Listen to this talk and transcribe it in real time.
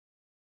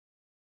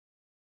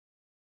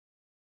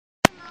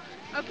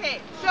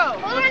Okay,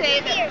 so we'll say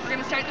that we're going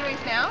to start the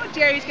race now.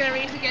 Jerry's going to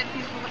race against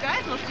these little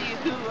guys. We'll see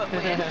who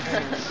wins.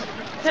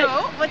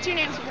 So, what's your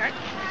name, sweetheart?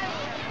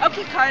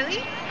 Okay, Carly.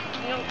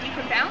 You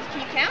can bounce.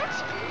 Can you count?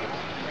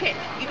 Okay,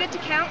 you get to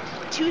count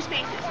 2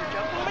 spaces. So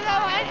jump over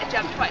that line and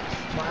jump twice.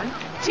 1,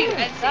 2,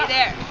 and stay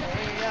there.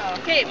 There you go.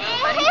 Okay,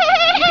 buddy.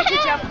 You get to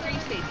jump 3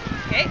 spaces.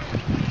 Okay?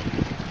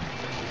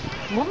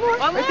 One more.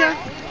 Right there.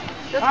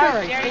 That's all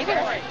right. Stay there.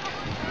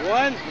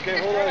 1.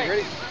 Okay, hold on.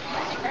 Ready?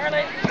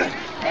 Carly.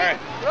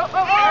 All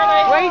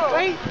right.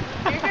 Wait.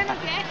 You're gonna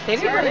get. Stay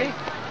there, buddy.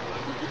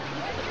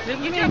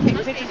 You jump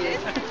 2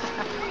 spaces.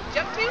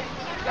 Jump 2.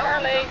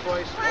 Carly.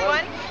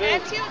 1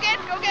 and 2 again.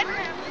 Go again.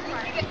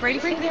 Brady,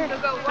 right there. So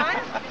go 1,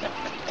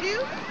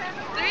 2,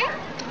 3.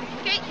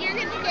 Okay, you're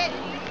gonna get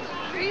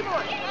 3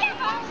 more.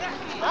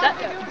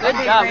 Good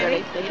job,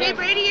 Brady. Okay,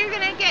 Brady, you're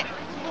gonna get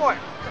 4.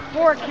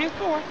 4. Count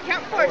 4.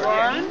 Count 4.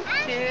 1,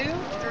 2,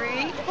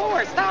 3,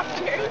 4. Stop.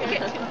 Jerry, you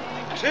get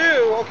 2. 2.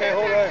 Okay,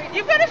 hold on.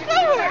 You've got a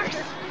slow horse.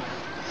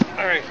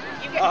 All right.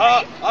 You get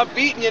 3. I'm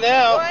beating you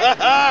now.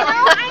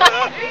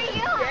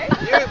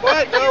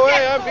 What? No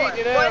way, I'm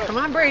beating you now. Come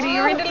on, Brady,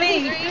 you're in the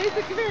lead.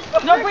 Come here.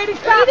 No, Brady,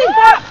 stop.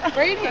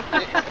 Brady.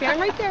 Okay, I'm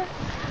right there.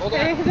 Hold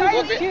Okay, on. that's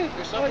Look, cute.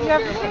 there's something You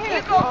have over to here. say You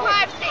it. go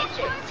 5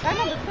 stations.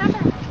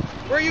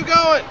 Where are you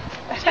going?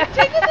 Take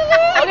the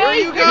lead. Where are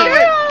you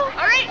going?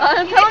 All right.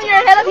 I'm telling you,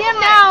 you're ahead of him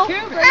now. 2,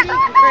 Brady.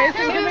 Brady,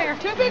 come here.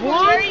 2 big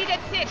 1, Jerry, you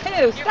get 6.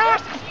 2.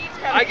 Stop.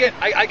 I get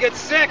 6. I get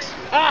 6.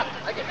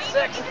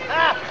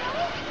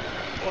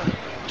 1,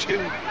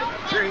 2,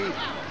 3,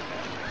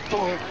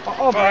 4,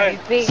 Oh,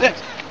 5, Brady.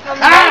 6.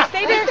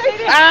 Stay there.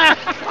 I'm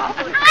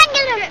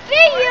gonna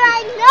beat you, I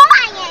know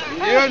I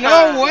am. No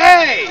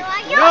way.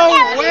 No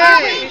way.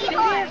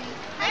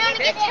 I'm gonna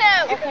get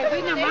 2. Okay,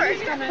 wait, now,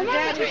 Mommy's coming.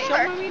 Daddy, show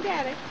Mommy and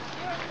Daddy.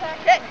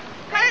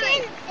 Carly.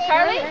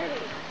 Carly?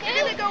 You're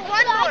gonna go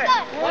 1 more.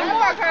 One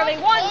more, Carly.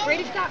 1.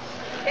 Brady, stop.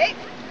 Okay.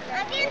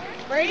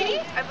 Brady,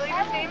 I believe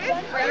his name is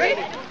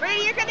Brady.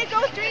 Brady, you're gonna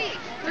go 3.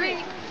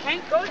 3.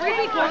 Go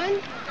 3.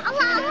 1.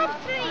 Hello.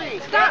 3.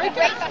 Stop.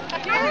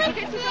 Jerry, you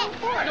get to go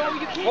 4. No,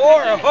 you can't.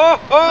 4.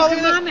 Oh, Look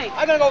at Mommy.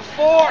 I gotta go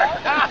 4.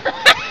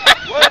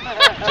 1,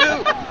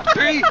 2,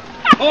 3,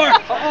 4.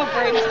 Oh,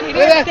 Brady, stay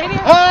there. Stay there.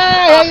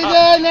 Hi, how you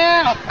doing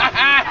now?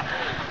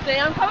 Say,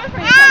 I'm coming for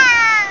you.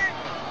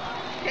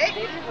 Okay.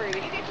 Stay there,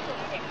 Brady.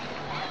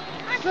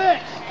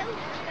 6.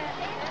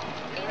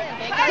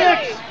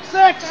 Carly.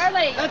 6.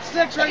 Carly. That's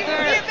 6 right Get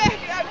there.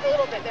 back up a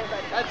little bit there,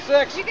 buddy. That's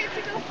 6. You get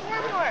to go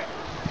 4 more.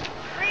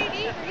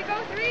 Brady, you go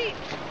 3.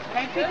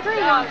 Can't pick 3.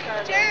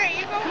 Jerry,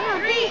 you go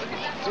 3.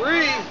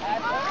 3.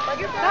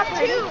 You go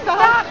 2.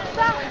 Stop.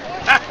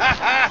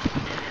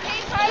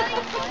 Hey, Carly,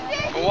 you go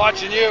 6. I'm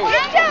watching you.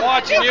 I'm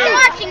watching you. I'm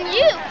watching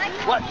you.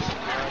 What?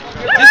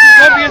 This is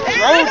gonna be a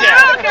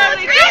throwdown.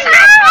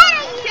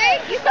 Okay,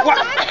 you go What?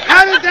 1.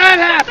 How did that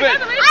happen?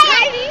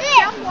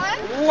 Jump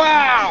 1.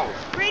 Wow.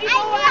 Brady, go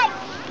 1.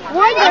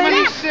 How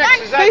many 6?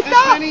 Is that this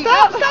many?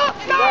 Stop.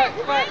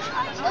 Go back.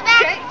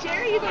 Okay,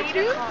 Jerry, you go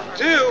 2.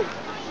 2.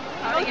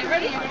 Oh, get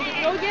ready. You're going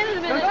to go again in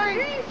a minute.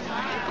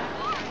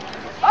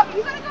 Oh,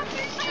 you gotta go 3.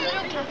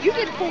 You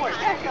did 4.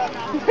 Back up.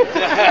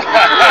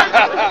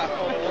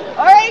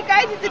 All right,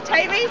 guys, it's a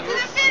tight race to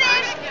the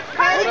finish.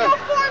 Carly, go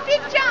 4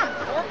 big jumps.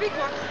 4 big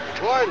ones.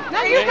 1.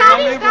 No, you stop.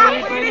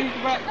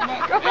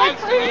 Go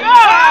 3.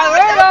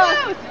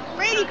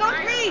 Brady, go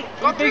 3.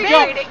 Go 3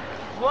 jumps.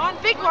 1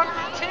 big one.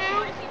 2,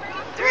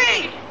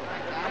 3.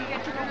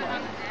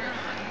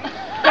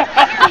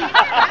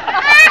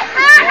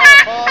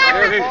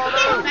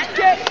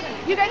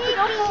 You got to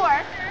go 4.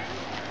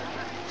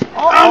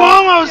 I'm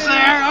almost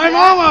there. I'm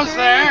almost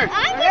there.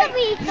 I'm gonna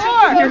be 4. You're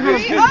Oh,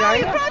 going to you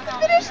crossed the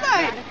finish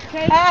line.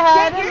 Okay.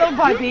 That little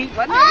boy beat.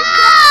 Ah!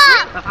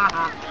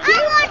 I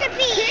want to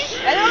be.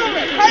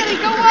 Carly,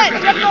 go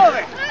 1. Jump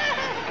over.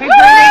 Okay,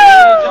 Brady.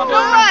 Go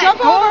 1.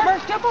 Jump over.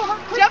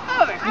 Jump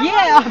over.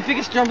 Yeah,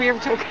 biggest jump we ever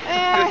took.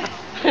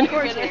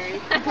 Poor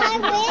Jerry.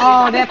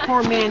 Oh, that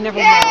poor man never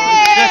Yay!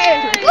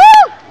 mind. Woo!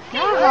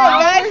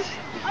 Guys,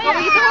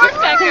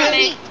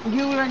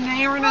 You were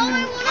Aaron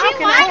and How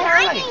can I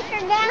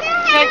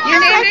you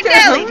named your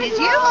deli, did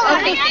you?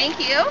 Okay, thank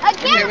you.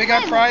 Okay, we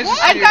got prizes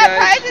for I've you got guys.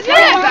 prizes for you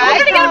guys.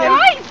 We're gonna get a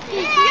prize. We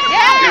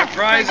Yeah. got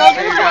prizes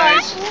for you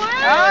guys.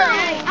 All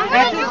right. I'm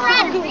gonna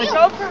ride a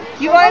real.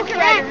 You wanted to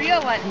ride a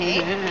real one, hey?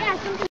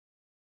 Yeah,